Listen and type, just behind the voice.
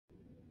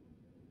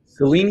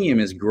Selenium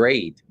is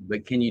great,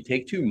 but can you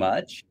take too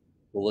much?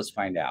 Well, let's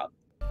find out.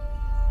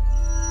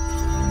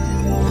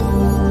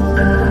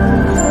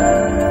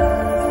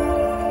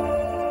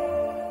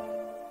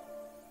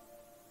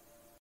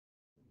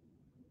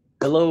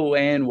 Hello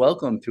and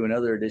welcome to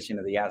another edition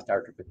of the Ask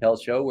Dr.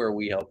 Pickel show, where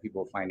we help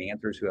people find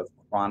answers who have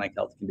chronic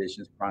health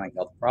conditions, chronic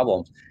health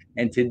problems.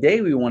 And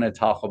today we want to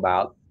talk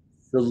about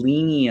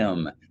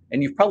selenium.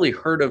 And you've probably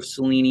heard of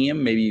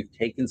selenium. Maybe you've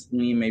taken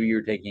selenium, maybe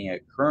you're taking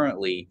it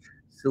currently.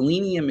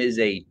 Selenium is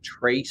a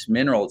trace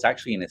mineral. It's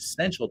actually an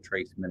essential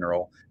trace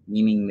mineral,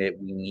 meaning that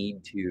we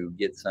need to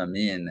get some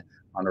in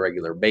on a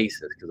regular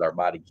basis because our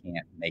body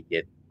can't make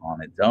it on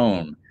its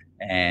own.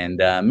 And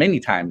many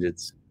times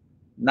it's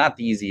not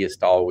the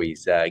easiest to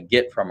always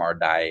get from our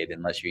diet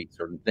unless you eat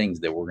certain things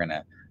that we're going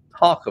to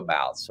talk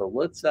about. So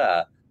let's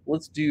talk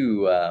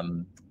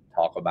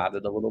about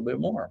it a little bit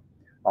more.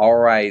 All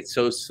right.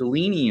 So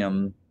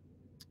selenium,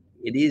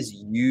 it is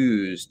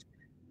used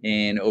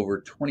in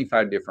over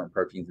 25 different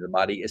proteins in the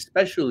body,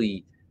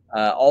 especially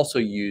also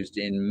used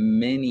in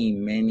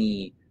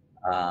many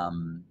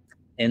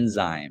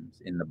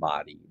enzymes in the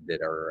body that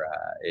are,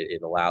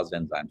 it allows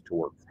enzymes to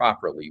work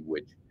properly,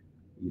 which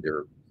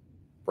either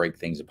break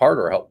things apart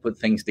or help put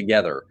things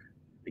together.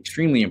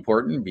 Extremely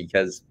important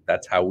because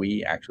that's how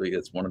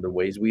that's one of the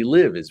ways we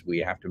live, is we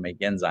have to make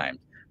enzymes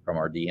from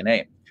our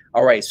DNA.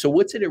 All right, so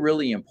what's it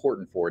really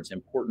important for? It's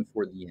important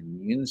for the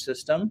immune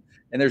system.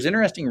 And there's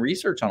interesting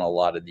research on a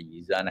lot of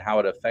these, on how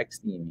it affects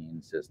the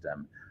immune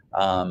system,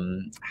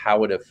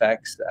 how it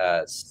affects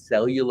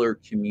cellular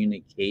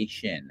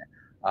communication.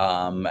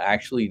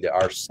 Actually,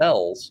 our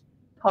cells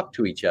talk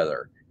to each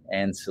other,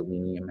 and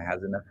selenium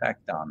has an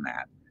effect on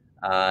that.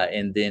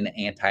 And then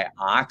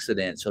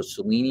antioxidants. So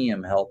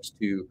selenium helps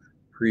to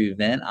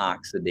prevent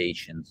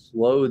oxidation,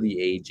 slow the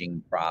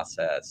aging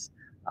process,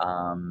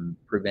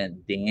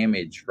 prevent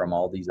damage from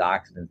all these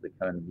oxidants that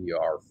come via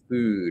our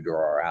food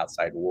or our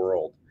outside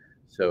world.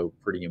 So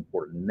pretty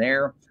important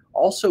there.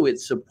 Also, it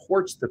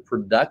supports the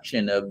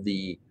production of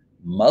the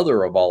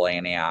mother of all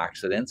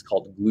antioxidants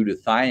called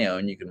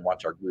glutathione. You can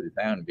watch our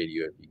glutathione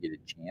video if you get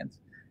a chance.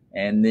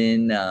 And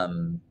then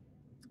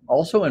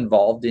also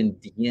involved in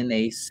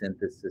DNA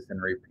synthesis and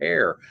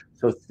repair.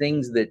 So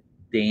things that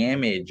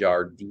damage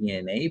our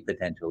DNA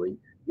potentially,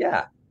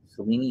 yeah,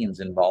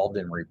 selenium's involved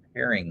in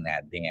repairing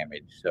that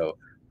damage. So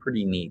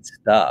pretty neat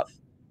stuff.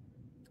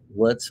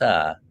 Let's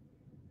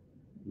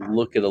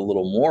look at a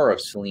little more of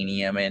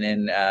selenium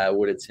and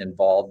what it's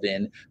involved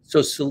in.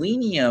 So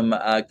selenium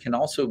can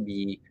also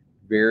be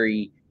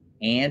very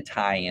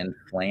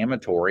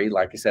anti-inflammatory.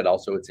 Like I said,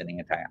 also it's an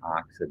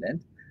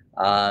antioxidant.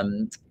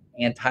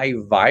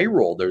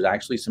 Antiviral. There's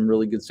actually some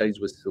really good studies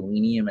with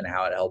selenium and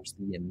how it helps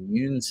the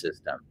immune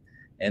system.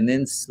 And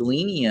then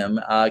selenium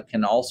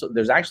can also,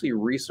 there's actually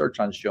research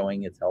on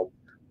showing its help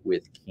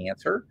with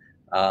cancer,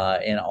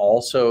 and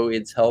also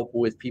its help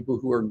with people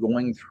who are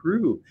going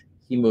through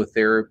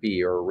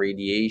chemotherapy or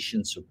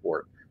radiation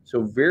support.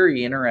 So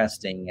very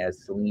interesting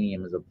as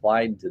selenium is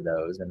applied to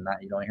those, and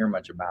you don't hear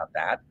much about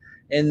that.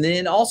 And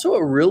then also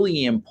a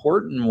really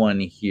important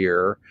one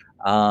here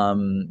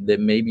that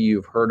maybe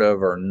you've heard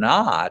of or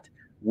not,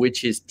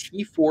 which is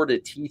T4 to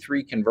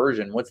T3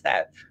 conversion. What's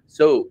that?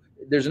 So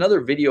there's another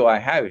video I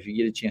have, if you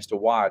get a chance to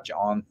watch,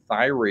 on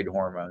thyroid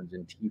hormones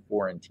and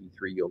T4 and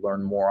T3. You'll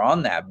learn more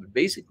on that. But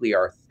basically,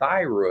 our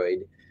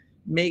thyroid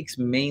makes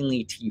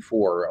mainly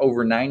T4.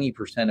 Over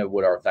 90% of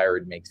what our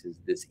thyroid makes is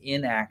this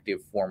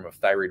inactive form of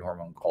thyroid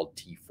hormone called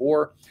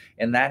T4.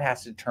 And that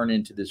has to turn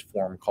into this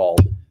form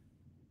called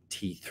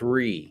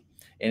T3.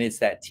 And it's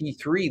that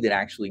T3 that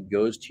actually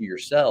goes to your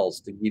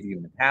cells to give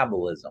you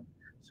metabolism.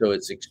 So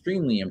it's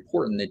extremely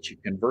important that you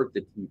convert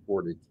the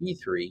T4 to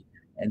T3,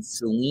 and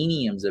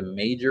selenium's a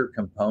major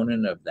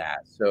component of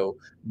that. So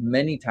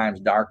many times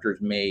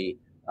doctors may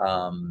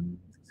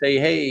say,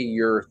 hey,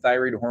 your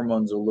thyroid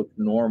hormones will look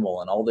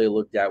normal, and all they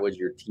looked at was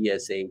your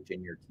TSH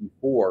and your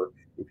T4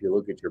 if you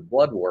look at your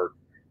blood work.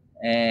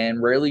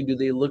 And rarely do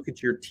they look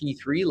at your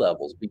T3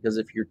 levels, because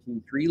if your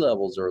T3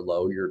 levels are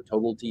low, your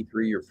total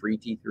T3, your free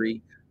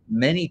T3,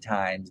 many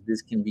times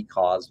this can be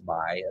caused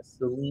by a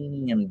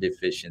selenium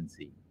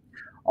deficiency.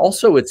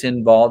 Also, it's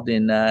involved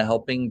in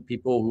helping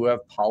people who have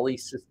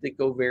polycystic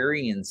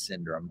ovarian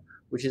syndrome,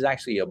 which is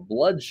actually a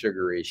blood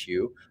sugar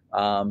issue,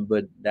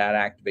 but that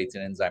activates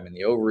an enzyme in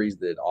the ovaries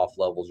that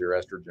off-levels your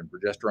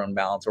estrogen-progesterone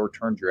balance, or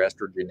turns your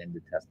estrogen into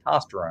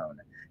testosterone,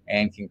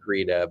 and can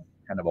create a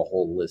kind of a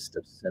whole list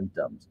of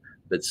symptoms.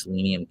 But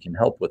selenium can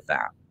help with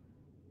that.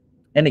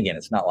 And again,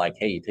 it's not like,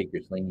 hey, you take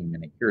your selenium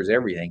and it cures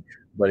everything,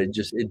 but it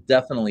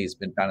definitely has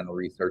been found in the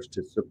research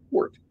to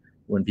support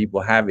when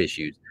people have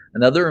issues.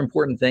 Another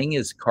important thing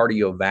is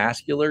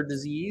cardiovascular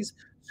disease.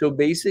 So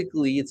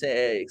basically,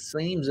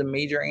 selenium's a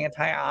major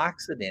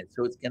antioxidant.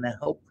 So it's going to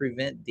help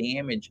prevent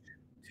damage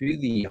to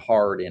the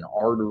heart and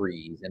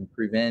arteries, and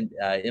prevent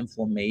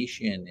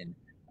inflammation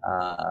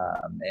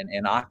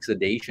and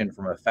oxidation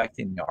from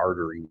affecting the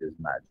arteries as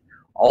much.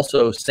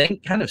 Also, same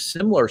kind of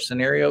similar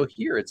scenario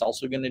here. It's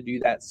also going to do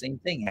that same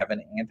thing, have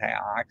an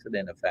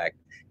antioxidant effect,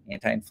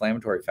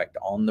 anti-inflammatory effect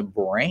on the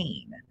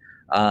brain.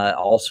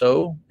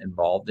 Also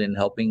involved in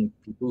helping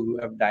people who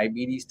have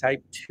diabetes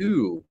type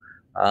 2.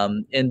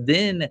 And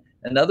then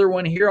another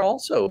one here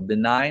also,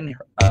 benign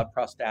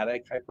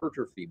prostatic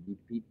hypertrophy,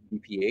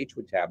 BPH,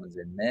 which happens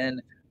in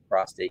men.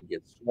 Prostate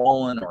gets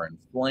swollen or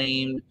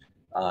inflamed,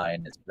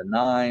 and it's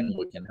benign.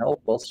 What can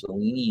help? Well,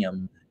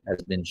 selenium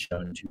has been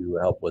shown to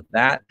help with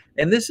that.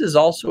 And this is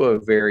also a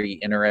very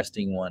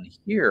interesting one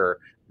here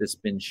that's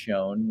been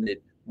shown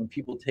that when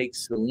people take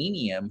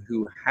selenium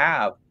who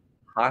have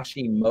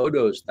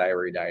Hashimoto's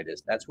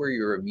thyroiditis, that's where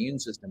your immune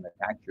system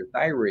attacks your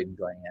thyroid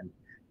gland,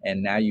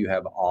 and now you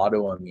have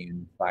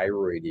autoimmune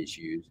thyroid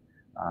issues,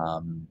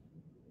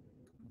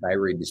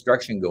 thyroid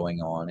destruction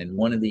going on. And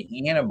one of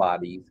the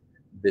antibodies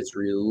that's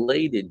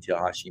related to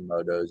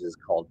Hashimoto's is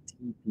called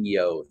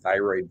TPO,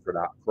 thyroid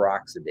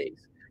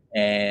peroxidase.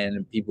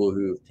 And people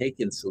who've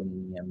taken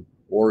selenium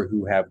or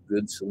who have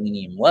good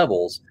selenium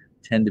levels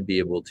tend to be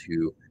able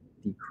to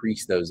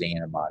decrease those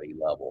antibody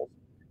levels.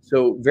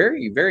 So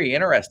very, very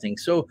interesting.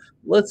 So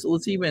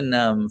let's even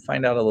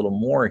find out a little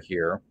more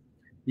here,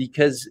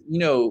 because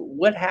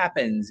what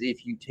happens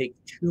if you take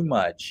too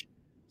much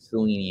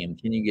selenium?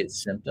 Can you get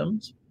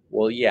symptoms?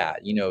 Well, yeah,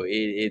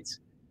 it's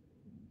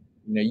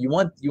you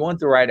want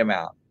the right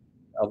amount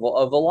of a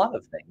lot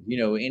of things.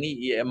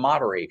 Any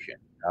moderation.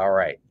 All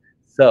right.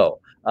 So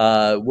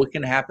what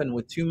can happen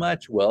with too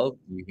much? Well,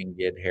 you can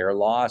get hair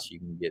loss, you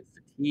can get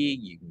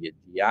fatigue, you can get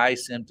GI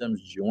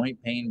symptoms,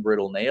 joint pain,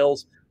 brittle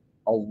nails.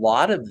 A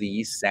lot of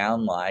these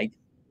sound like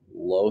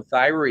low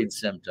thyroid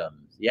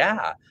symptoms.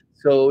 Yeah.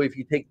 So if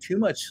you take too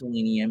much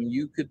selenium,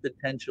 you could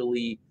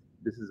potentially,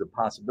 this is a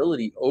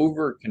possibility,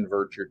 over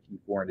convert your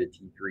T4 into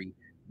T3.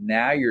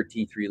 Now your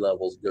T3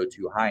 levels go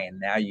too high, and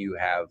now you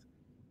have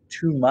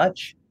too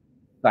much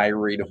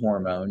thyroid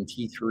hormone,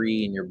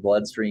 T3, in your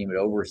bloodstream. It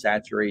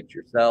oversaturates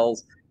your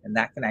cells, and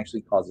that can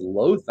actually cause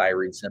low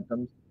thyroid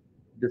symptoms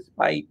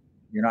despite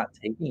you're not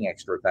taking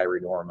extra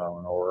thyroid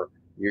hormone, or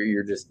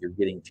you're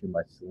getting too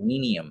much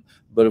selenium.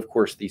 But of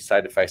course, these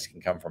side effects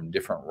can come from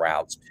different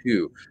routes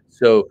too.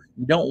 So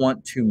you don't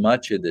want too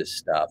much of this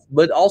stuff,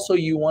 but also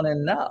you want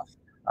enough,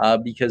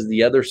 because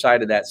the other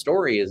side of that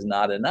story is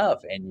not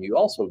enough, and you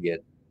also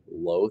get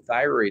low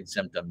thyroid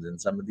symptoms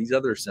and some of these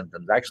other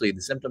symptoms. Actually,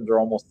 the symptoms are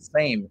almost the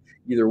same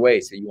either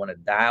way, so you want to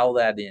dial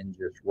that in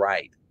just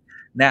right.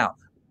 Now,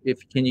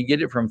 can you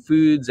get it from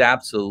foods?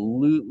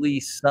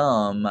 Absolutely,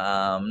 some,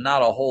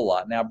 not a whole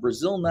lot. Now,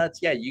 Brazil nuts,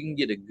 yeah, you can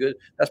get a good.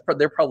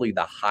 They're probably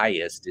the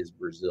highest is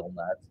Brazil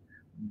nuts.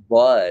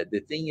 But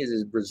the thing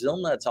is Brazil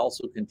nuts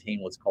also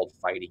contain what's called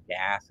phytic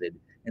acid,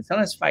 and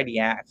sometimes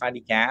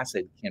phytic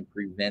acid can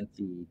prevent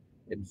the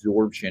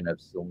absorption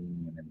of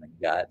selenium in the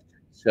gut.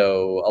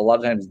 So a lot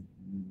of times,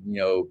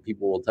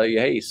 people will tell you,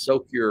 hey,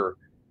 soak your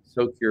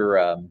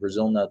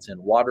Brazil nuts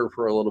in water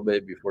for a little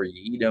bit before you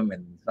eat them,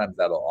 and sometimes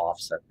that'll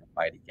offset the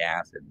phytic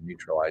acid,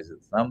 neutralize it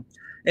some.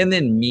 And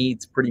then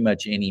meats, pretty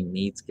much any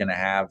meat's going to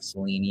have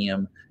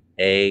selenium.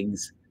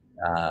 Eggs,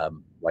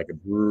 like a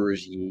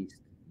brewer's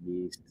yeast.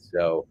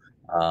 So,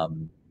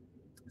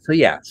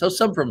 so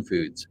some from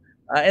foods.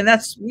 And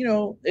that's,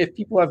 if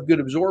people have good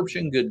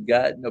absorption, good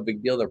gut, no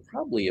big deal. They're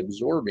probably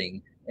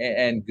absorbing,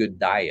 and good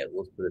diet.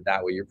 Let's put it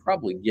that way. You're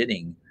probably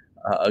getting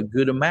a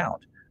good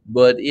amount.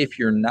 But if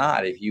you're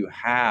not, if you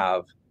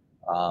have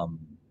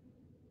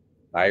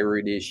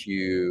thyroid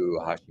issue,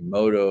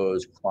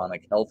 Hashimoto's,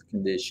 chronic health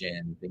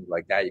condition, things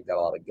like that, you've got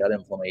a lot of gut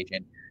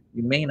inflammation,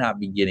 you may not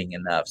be getting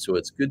enough. So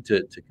it's good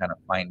to kind of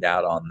find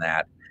out on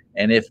that.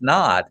 And if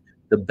not,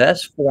 the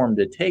best form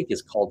to take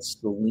is called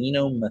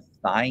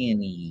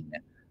selenomethionine.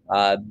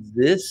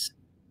 This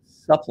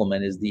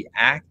supplement is the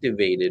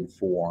activated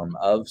form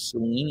of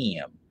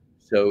selenium.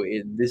 So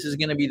this is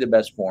going to be the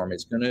best form.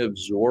 It's going to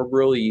absorb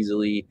real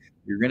easily.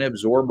 You're going to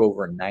absorb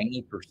over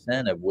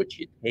 90% of what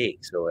you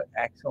take. So an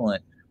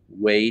excellent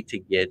way to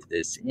get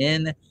this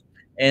in.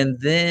 And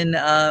then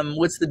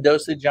what's the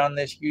dosage on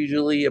this?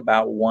 Usually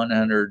about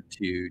 100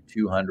 to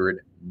 200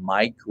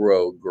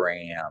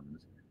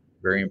 micrograms.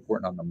 Very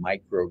important on the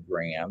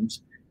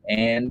micrograms.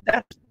 And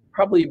that's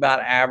probably about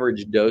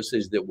average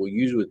dosage that we'll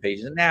use with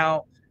patients.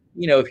 Now,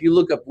 if you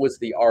look up what's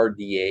the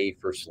RDA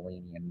for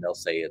selenium, they'll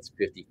say it's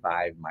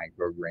 55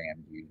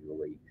 micrograms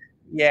usually.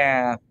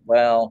 Yeah,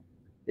 well,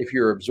 if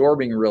you're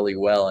absorbing really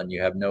well and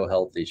you have no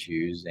health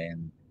issues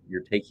and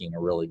you're taking a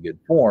really good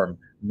form,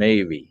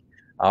 maybe.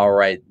 All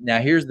right.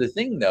 Now, here's the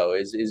thing, though,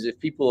 is if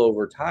people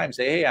over time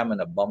say, hey, I'm going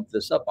to bump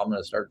this up, I'm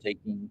going to start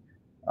taking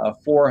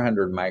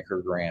 400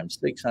 micrograms,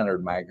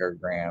 600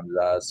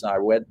 micrograms. So I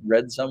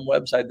read some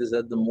website that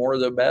said the more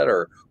the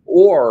better.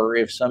 Or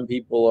if some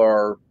people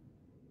are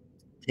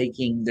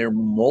taking their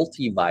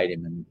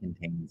multivitamin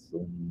contains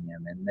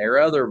selenium and their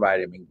other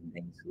vitamin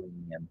contains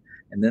selenium,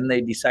 and then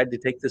they decide to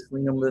take the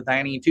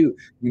selenomethionine too,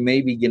 you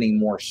may be getting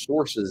more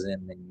sources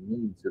in than you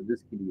need. So this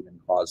could even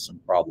cause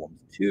some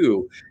problems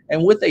too.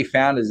 And what they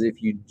found is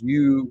if you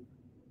do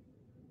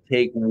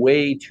take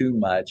way too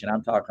much, and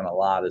I'm talking a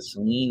lot of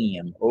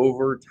selenium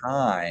over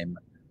time,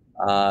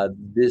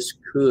 this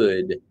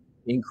could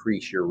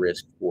increase your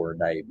risk for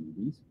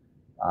diabetes.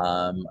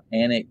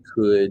 And it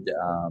could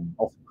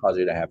also cause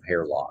you to have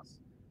hair loss,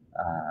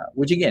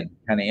 which again,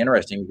 kind of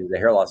interesting because the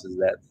hair loss is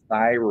that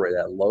thyroid,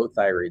 that low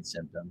thyroid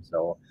symptom.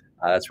 So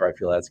that's where I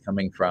feel that's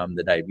coming from.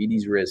 The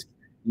diabetes risk,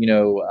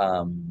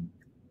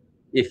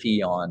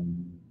 iffy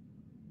on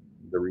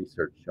the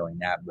research showing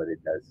that, but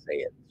it does say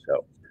it.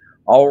 So,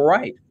 all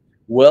right.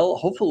 Well,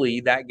 hopefully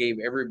that gave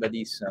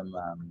everybody some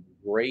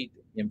great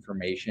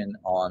information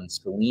on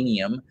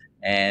selenium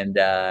and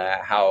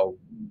how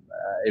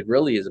it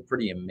really is a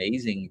pretty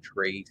amazing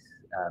trace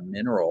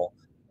mineral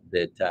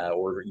that,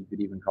 or you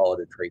could even call it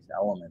a trace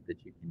element that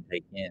you can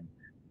take in.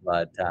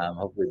 But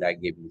hopefully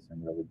that gave you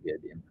some really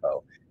good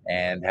info.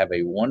 And have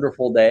a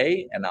wonderful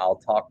day, and I'll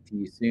talk to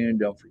you soon.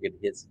 Don't forget to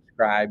hit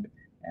subscribe,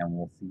 and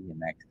we'll see you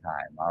next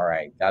time. All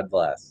right. God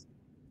bless.